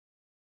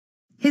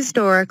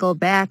Historical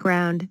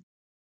background.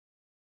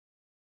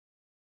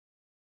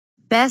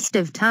 Best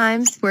of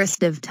times,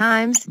 worst of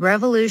times,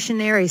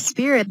 revolutionary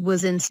spirit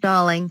was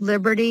installing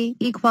liberty,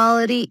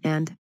 equality,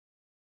 and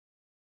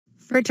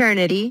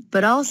fraternity,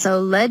 but also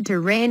led to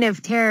reign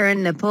of terror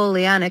and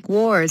Napoleonic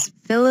wars,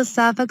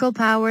 philosophical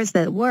powers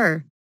that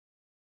were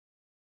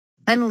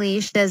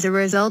unleashed as a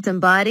result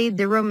embodied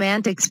the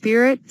Romantic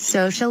spirit,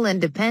 social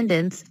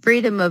independence,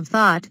 freedom of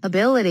thought,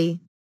 ability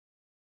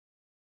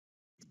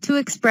to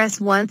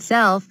express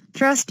oneself,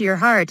 trust your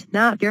heart,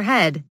 not your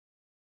head.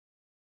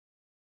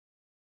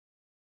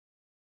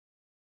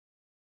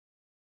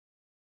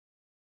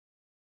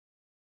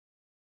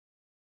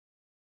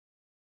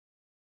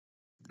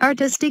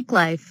 Artistic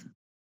life.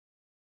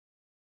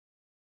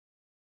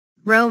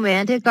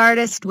 Romantic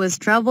artist was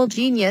troubled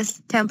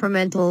genius,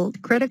 temperamental,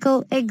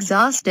 critical,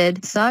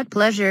 exhausted, sought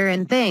pleasure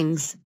in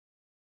things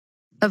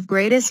of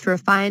greatest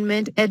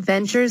refinement,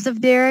 adventures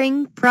of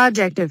daring,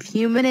 project of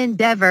human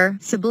endeavor,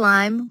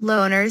 sublime,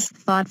 loners,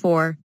 fought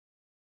for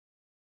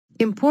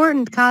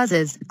important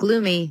causes,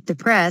 gloomy,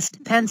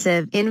 depressed,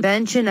 pensive,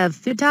 invention of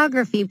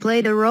photography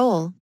played a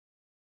role.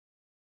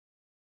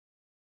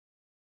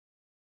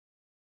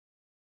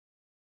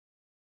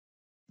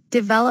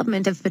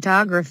 Development of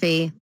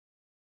photography.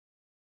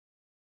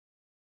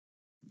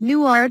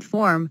 New art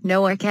form,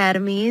 no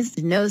academies,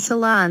 no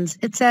salons,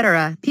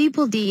 etc.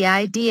 People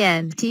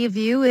didn't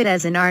view it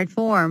as an art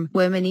form.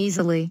 Women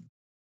easily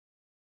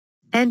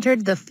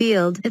entered the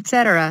field,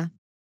 etc.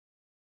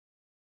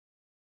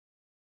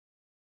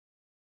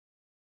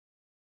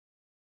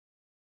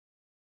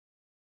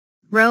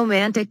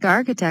 Romantic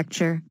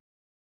architecture.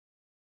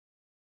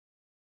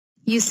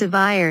 Use of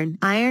iron.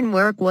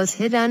 Ironwork was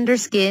hid under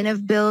skin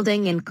of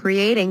building and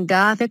creating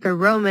Gothic or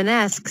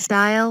Romanesque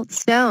style.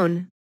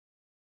 Stone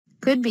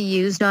could be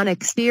used on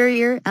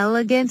exterior,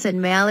 elegance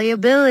and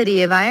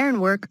malleability of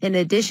ironwork, in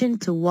addition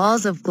to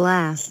walls of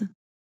glass.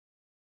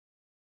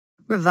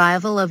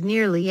 Revival of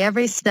nearly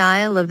every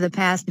style of the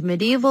past.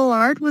 Medieval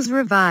art was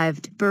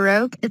revived,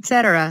 Baroque,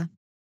 etc.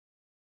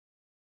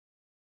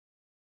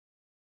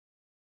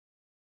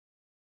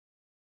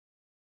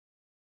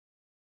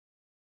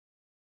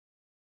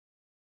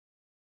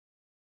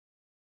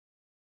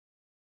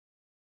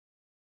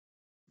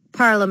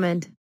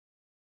 Parliament.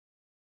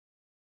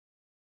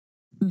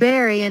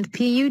 Barry and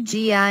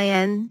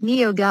Pugin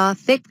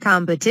Neo-Gothic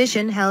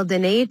competition held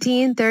in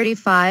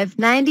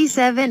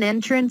 1835-97.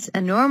 Entrance,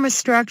 enormous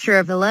structure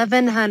of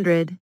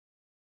 1,100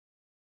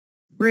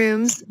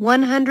 rooms,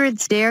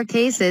 100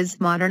 staircases,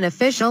 modern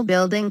official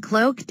building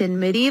cloaked in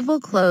medieval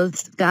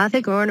clothes.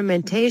 Gothic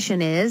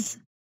ornamentation is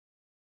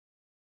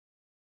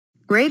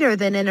greater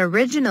than an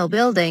original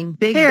building.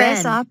 Big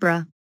Ben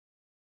Opera.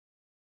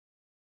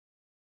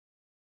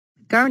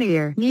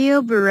 Garnier,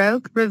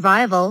 Neo-Baroque,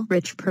 revival,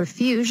 rich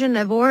profusion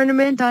of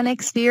ornament on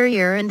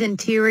exterior and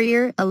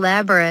interior,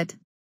 elaborate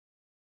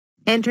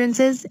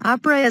entrances.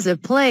 Opera is a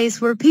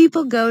place where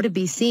people go to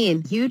be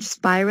seen. Huge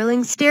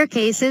spiraling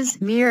staircases,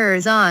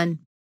 mirrors on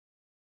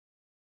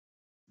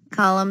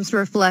columns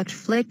reflect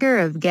flicker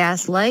of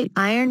gaslight.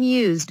 Iron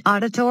used.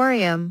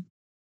 Auditorium.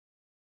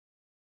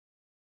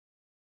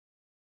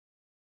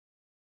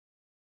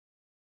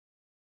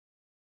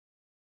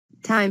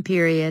 Time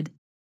period.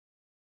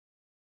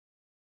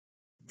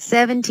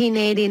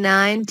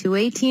 1789 to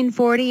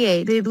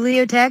 1848.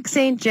 Bibliothèque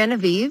Sainte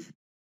Geneviève.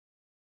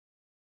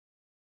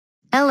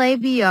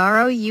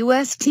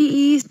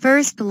 LABROUSTE,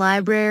 first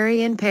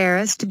library in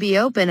Paris to be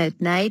open at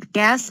night.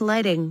 Gas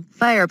lighting,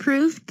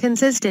 fireproof,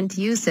 consistent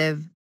use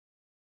of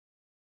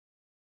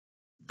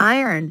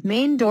iron.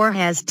 Main door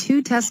has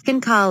 2 Tuscan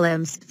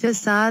columns.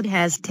 Facade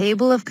has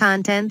table of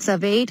contents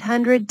of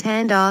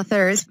 810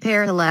 authors.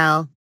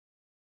 Parallel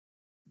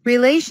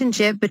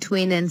relationship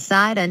between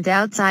inside and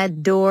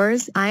outside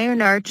doors.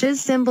 Iron arches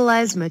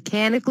symbolize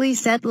mechanically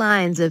set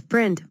lines of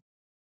print.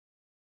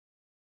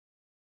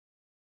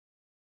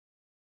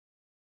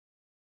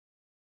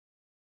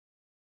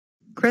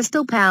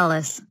 Crystal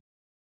Palace.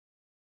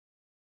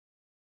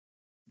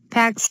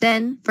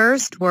 Paxton,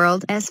 First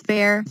World S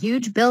Fair,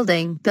 huge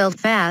building, built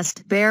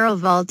fast, barrel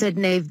vaulted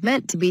nave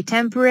meant to be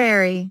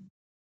temporary.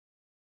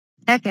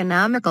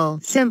 Economical,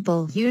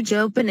 simple, huge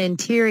open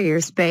interior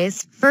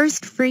space,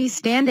 first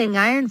freestanding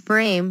iron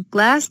frame,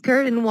 glass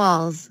curtain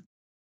walls.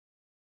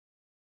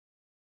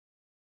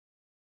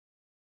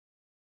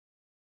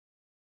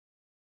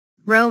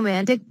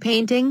 Romantic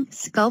painting,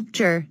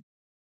 sculpture.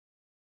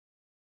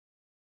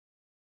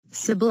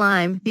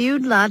 Sublime,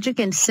 viewed logic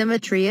and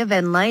symmetry of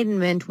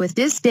enlightenment with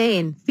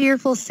disdain,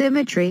 fearful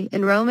symmetry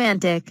in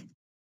romantic.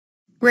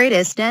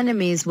 Greatest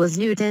enemies was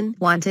Newton,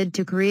 wanted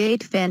to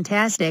create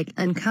fantastic,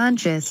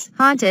 unconscious,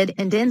 haunted,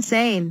 and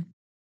insane.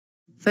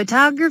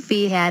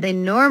 Photography had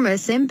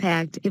enormous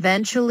impact,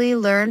 eventually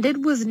learned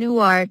it was new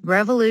art.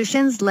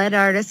 Revolutions led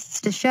artists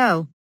to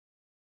show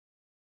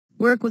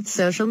work with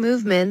social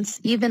movements,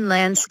 even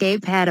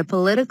landscape had a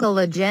political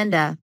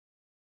agenda.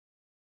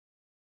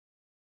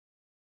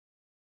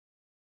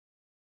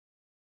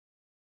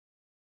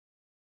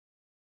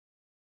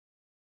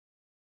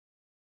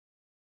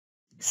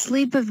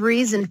 Sleep of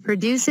reason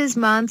produces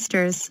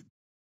monsters.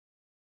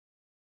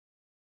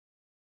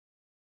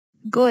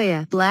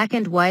 Goya, black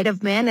and white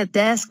of man at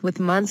desk with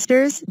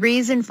monsters.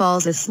 Reason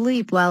falls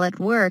asleep while at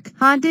work,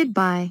 haunted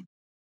by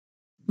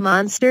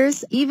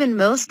monsters, even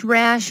most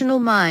rational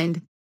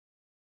mind.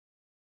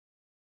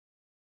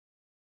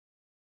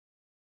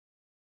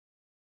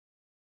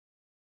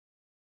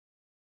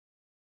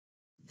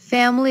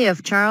 Family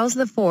of Charles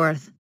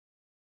IV.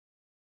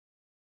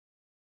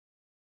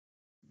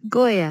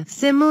 Goya,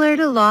 similar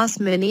to Las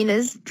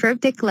Meninas,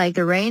 triptych-like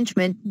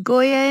arrangement.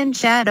 Goya in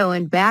shadow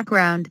and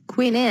background,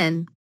 Queen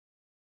in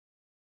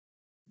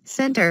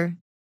center.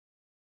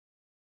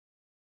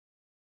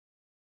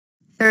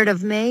 3rd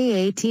of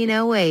May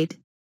 1808.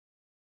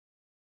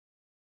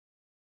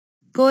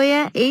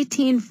 Goya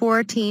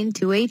 1814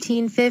 to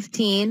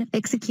 1815,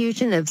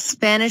 execution of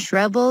Spanish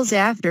rebels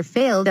after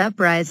failed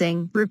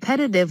uprising,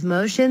 repetitive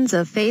motions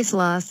of face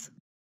loss.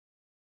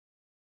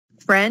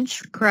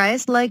 French,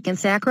 Christ-like and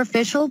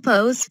sacrificial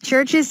pose,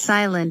 church is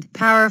silent,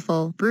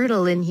 powerful,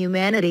 brutal in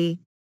humanity.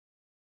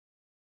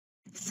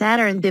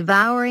 Saturn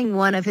devouring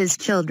one of his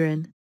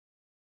children.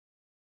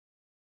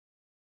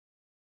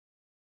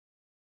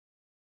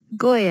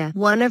 Goya,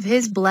 one of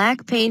his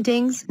black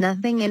paintings.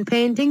 Nothing in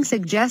painting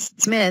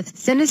suggests myth,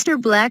 sinister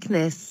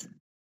blackness.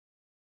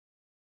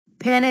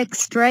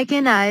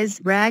 Panic-stricken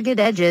eyes, ragged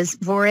edges,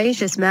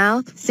 voracious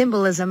mouth,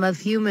 symbolism of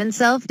human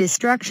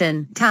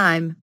self-destruction.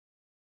 Time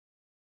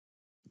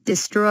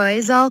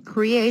destroys all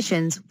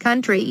creations,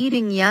 country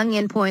eating young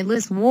in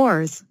pointless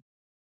wars.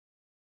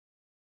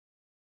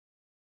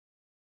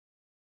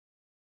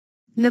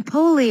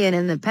 Napoleon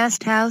in the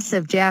pest house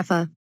of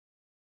Jaffa.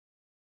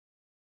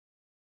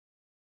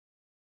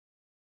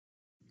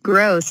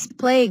 Gross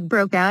plague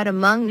broke out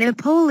among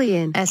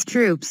Napoleon's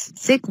troops.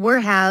 Sick were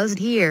housed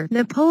here.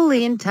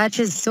 Napoleon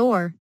touches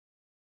sore.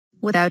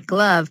 Without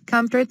glove,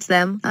 comforts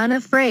them.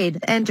 Unafraid,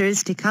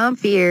 enters to calm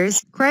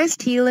fears.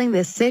 Christ healing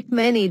the sick.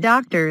 Many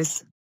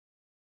doctors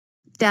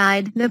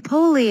died.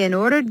 Napoleon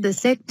ordered the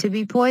sick to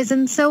be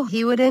poisoned so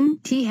he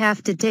wouldn't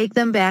have to take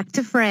them back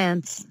to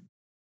France.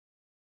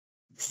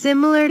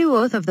 Similar to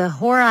Oath of the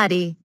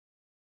Horatti.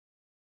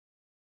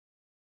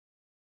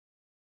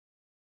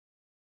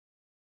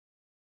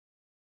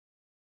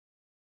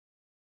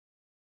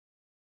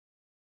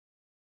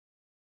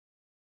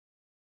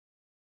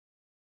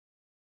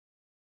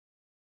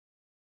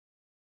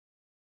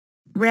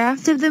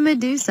 Raft of the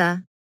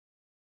Medusa.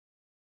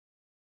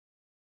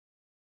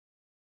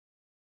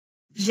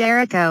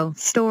 Jericho,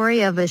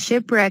 story of a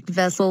shipwrecked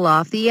vessel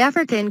off the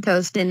African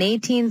coast in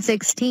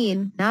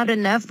 1816, not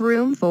enough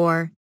room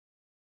for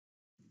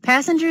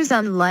passengers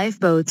on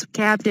lifeboats.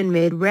 Captain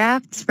made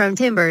rafts from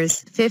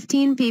timbers.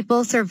 15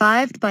 people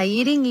survived by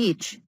eating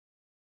each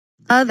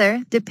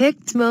other.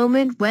 Depicts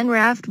moment when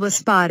raft was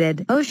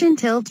spotted. Ocean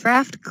tilt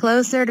raft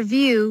closer to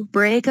view.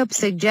 Breakup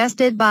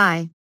suggested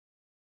by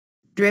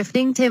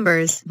drifting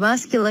timbers.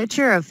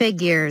 Musculature of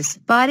figures.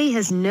 Body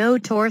has no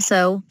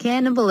torso.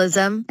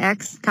 Cannibalism.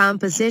 X.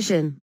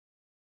 Composition.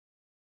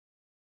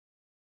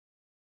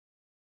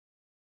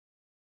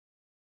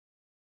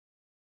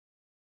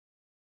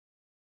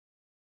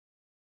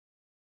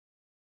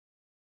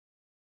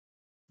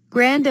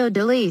 Grand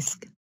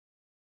Odalisque.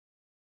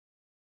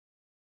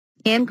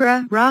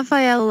 Ankara,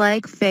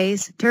 Raphael-like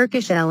face,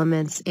 Turkish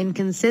elements,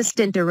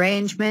 inconsistent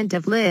arrangement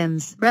of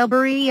limbs,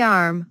 rubbery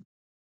arm,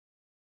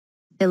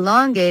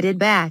 elongated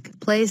back,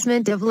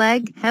 placement of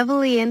leg,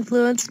 heavily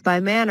influenced by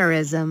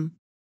mannerism.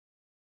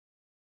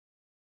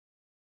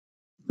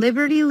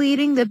 Liberty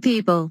leading the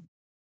people.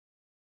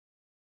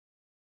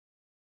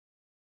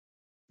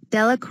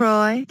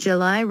 Delacroix,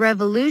 July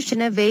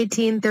Revolution of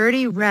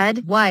 1830.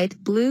 Red,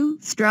 white, blue,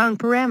 strong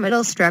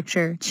pyramidal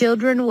structure.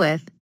 Children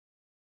with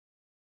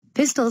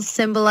pistols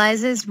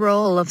symbolizes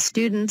role of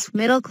students.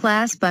 Middle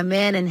class by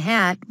man in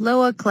hat,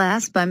 lower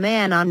class by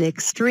man on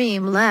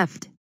extreme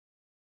left.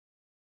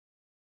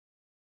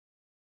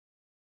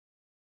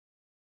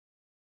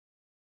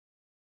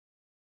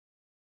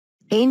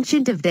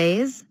 Ancient of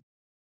Days.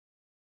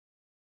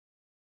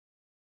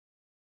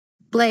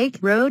 Blake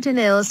wrote and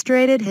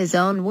illustrated his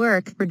own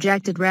work,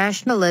 Rejected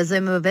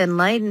Rationalism of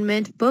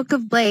Enlightenment, Book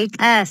of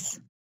Blake's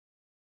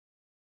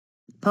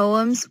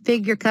poems.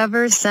 Figure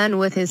covers sun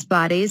with his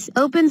bodies,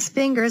 opens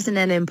fingers in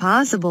an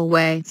impossible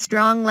way.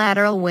 Strong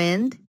lateral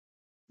wind.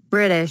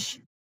 British.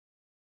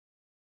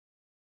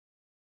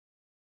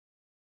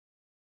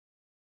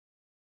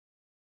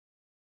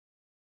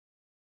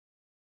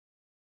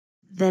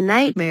 The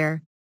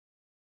Nightmare.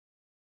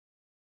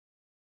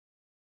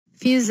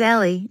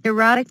 Fuseli,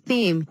 erotic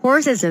theme.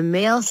 Horse is a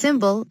male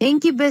symbol.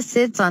 Incubus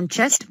sits on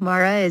chest.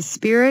 Mara is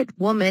spirit.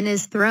 Woman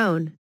is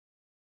throne.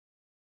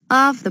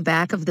 Off the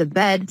back of the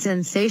bed.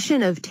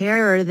 Sensation of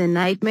terror the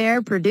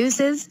nightmare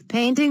produces.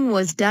 Painting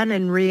was done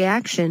in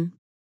reaction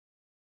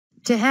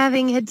to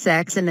having had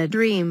sex in a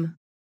dream.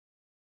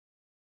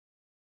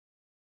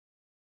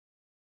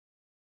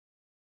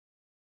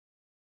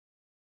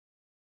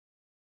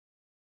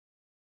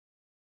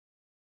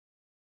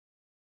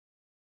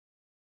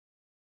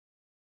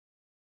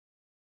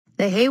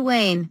 The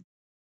Haywain.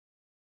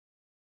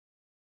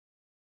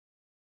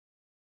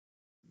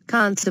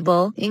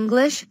 Constable,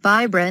 English,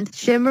 vibrant,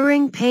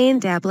 shimmering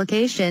paint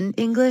application.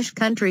 English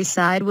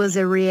countryside was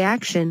a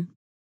reaction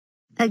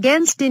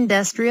against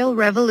industrial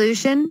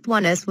revolution,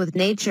 oneness with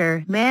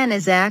nature. Man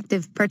is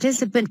active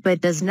participant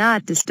but does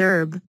not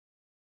disturb.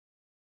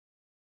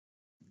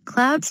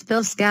 Clouds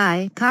fill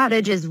sky,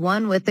 cottage is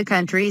one with the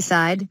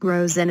countryside,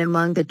 grows in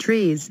among the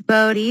trees,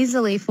 boat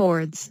easily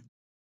fords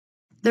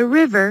the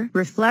river,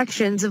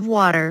 reflections of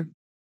water.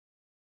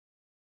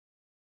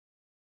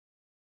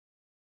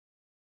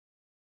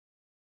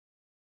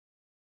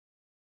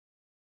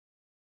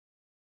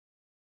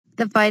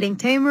 The fighting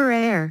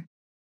Temeraire.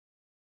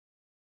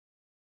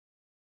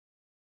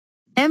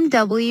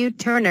 M.W.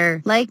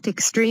 Turner liked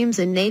extremes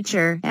in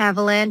nature,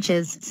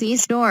 avalanches, sea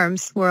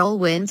storms,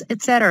 whirlwinds,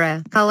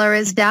 etc. Color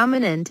is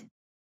dominant.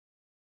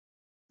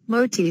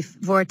 Motif,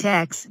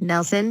 vortex.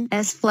 Nelson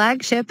S.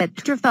 flagship at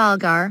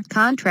Trafalgar,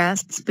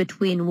 contrasts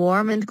between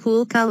warm and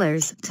cool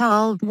colors,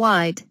 tall,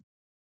 white.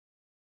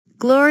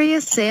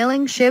 Glorious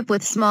sailing ship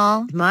with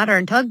small,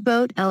 modern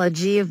tugboat,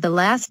 elegy of the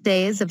last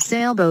days of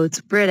sailboats,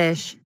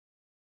 British.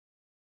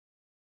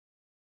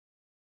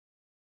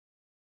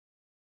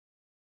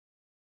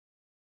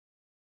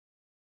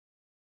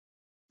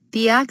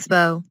 The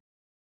Oxbow.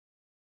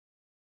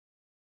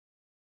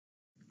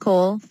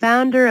 Cole,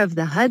 founder of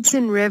the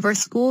Hudson River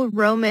School,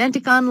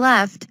 romantic on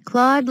left,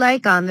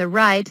 Claude-like on the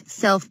right,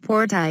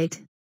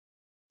 self-portrait.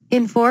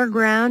 In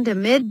foreground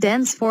amid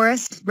dense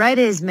forest, right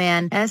is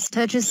man's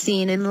touch is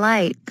seen in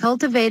light,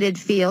 cultivated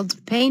fields,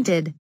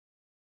 painted.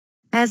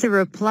 As a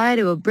reply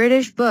to a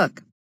British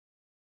book.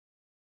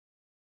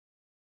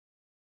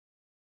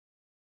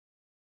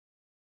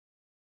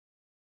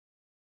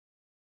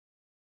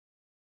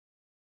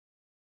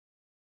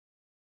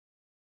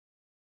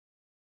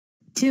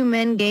 Two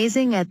men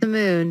gazing at the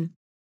moon.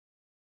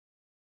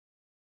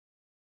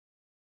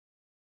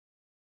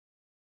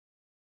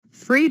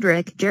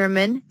 Friedrich,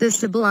 German, the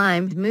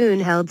sublimed moon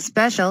held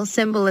special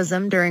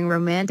symbolism during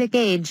Romantic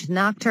Age,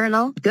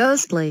 nocturnal,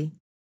 ghostly,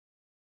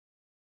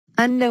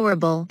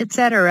 unknowable,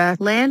 etc.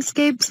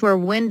 Landscapes were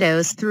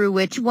windows through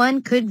which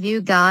one could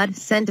view God,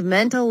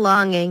 sentimental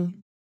longing.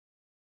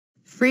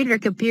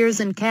 Friedrich appears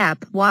in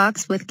cap,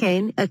 walks with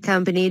cane,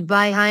 accompanied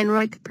by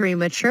Heinrich,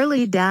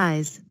 prematurely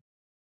dies.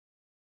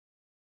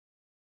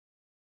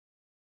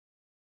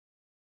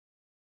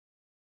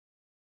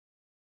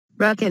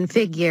 Ruckin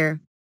figure.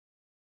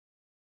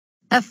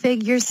 A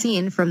figure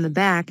seen from the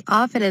back,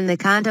 often in the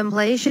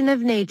contemplation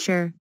of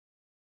nature.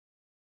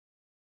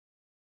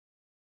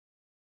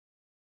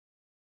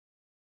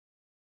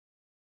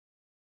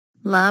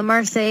 La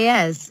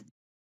Marseillaise.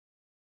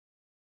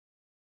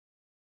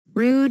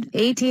 Rude,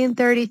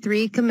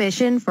 1833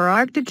 Commission for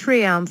Arc de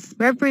Triomphe,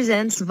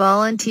 represents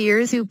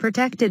volunteers who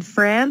protected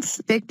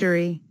France.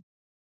 Victory.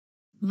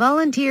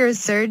 Volunteers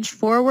surge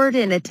forward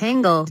in a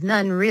tangle.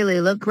 None really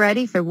look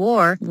ready for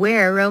war.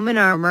 Wear Roman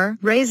armor.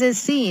 Raises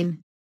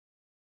scene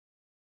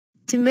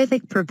to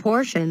mythic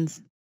proportions.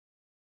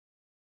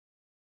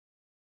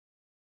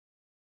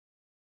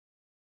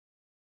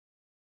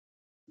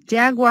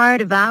 Jaguar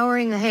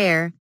devouring a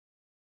hare.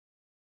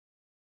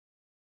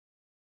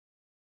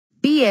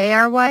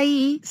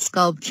 BARYE,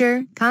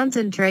 sculpture,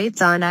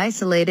 concentrates on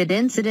isolated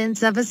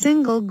incidents of a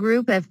single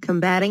group of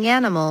combating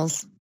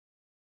animals.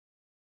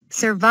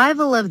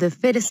 Survival of the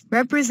fittest,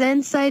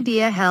 represents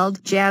idea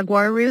held,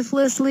 jaguar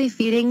ruthlessly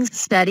feeding,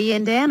 study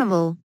and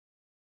animal.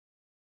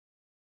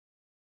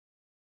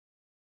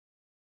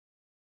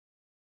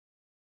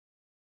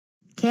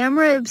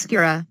 Camera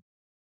obscura.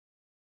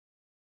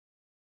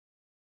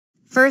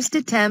 First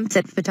attempts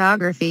at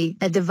photography,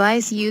 a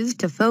device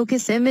used to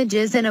focus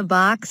images in a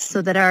box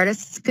so that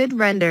artists could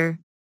render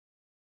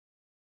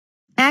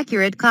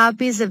accurate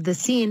copies of the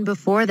scene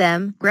before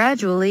them.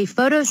 Gradually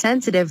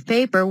photosensitive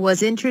paper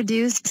was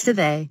introduced so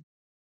they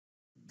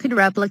could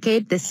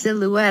replicate the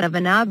silhouette of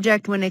an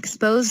object when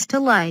exposed to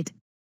light.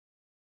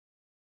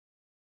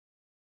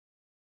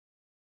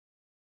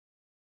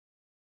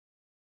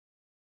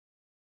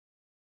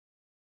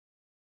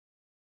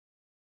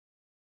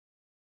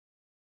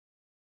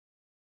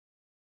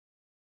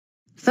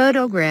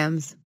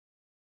 Photograms.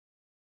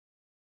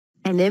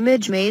 An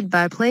image made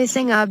by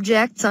placing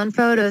objects on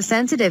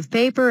photosensitive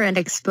paper and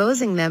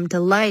exposing them to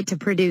light to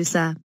produce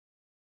a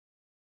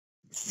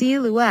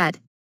silhouette.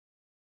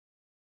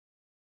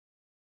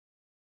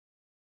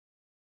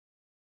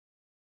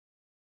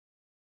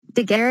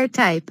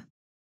 Daguerreotype.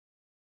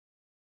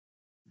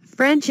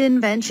 French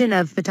invention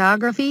of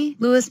photography,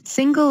 Louis,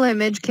 single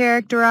image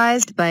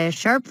characterized by a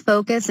sharp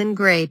focus and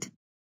great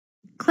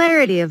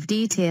clarity of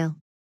detail.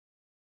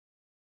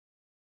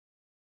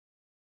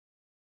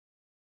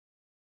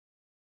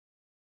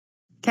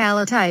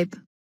 Calotype.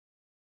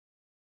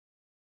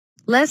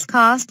 Less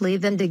costly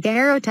than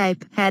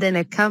daguerreotype, had an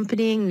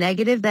accompanying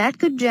negative that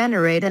could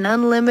generate an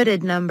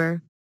unlimited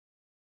number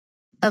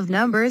of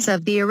numbers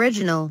of the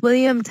original.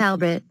 William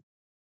Talbot.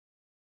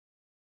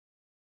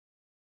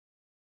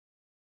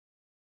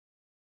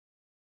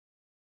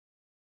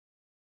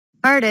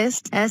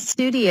 Artist's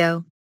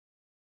studio.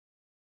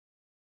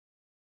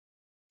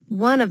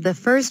 One of the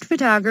first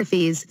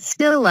photographies,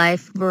 still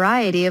life,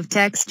 variety of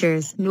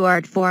textures, new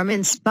art form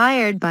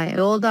inspired by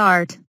old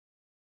art.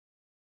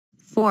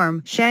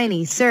 Form,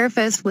 shiny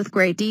surface with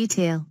great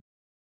detail.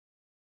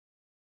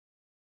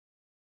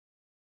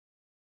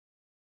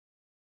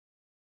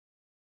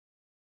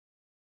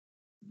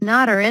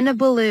 Otter in a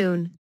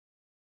balloon.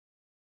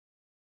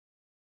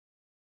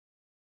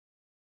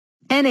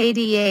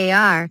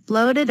 NADAR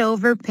floated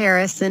over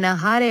Paris in a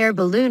hot air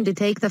balloon to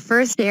take the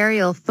first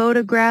aerial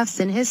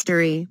photographs in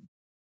history.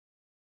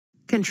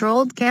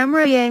 Controlled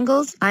camera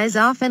angles, eyes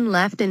often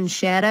left in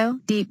shadow,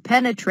 deep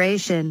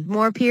penetration,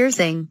 more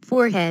piercing,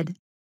 forehead.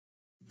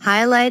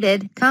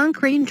 Highlighted,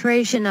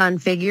 concentration on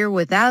figure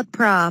without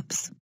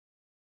props.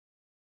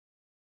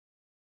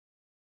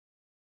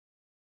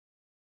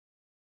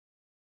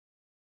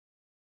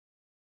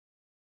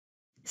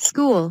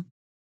 School.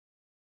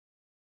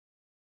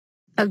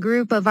 A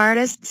group of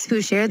artists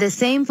who share the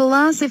same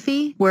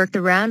philosophy, worked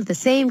around the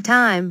same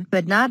time,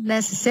 but not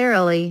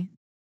necessarily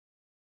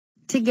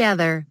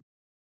together.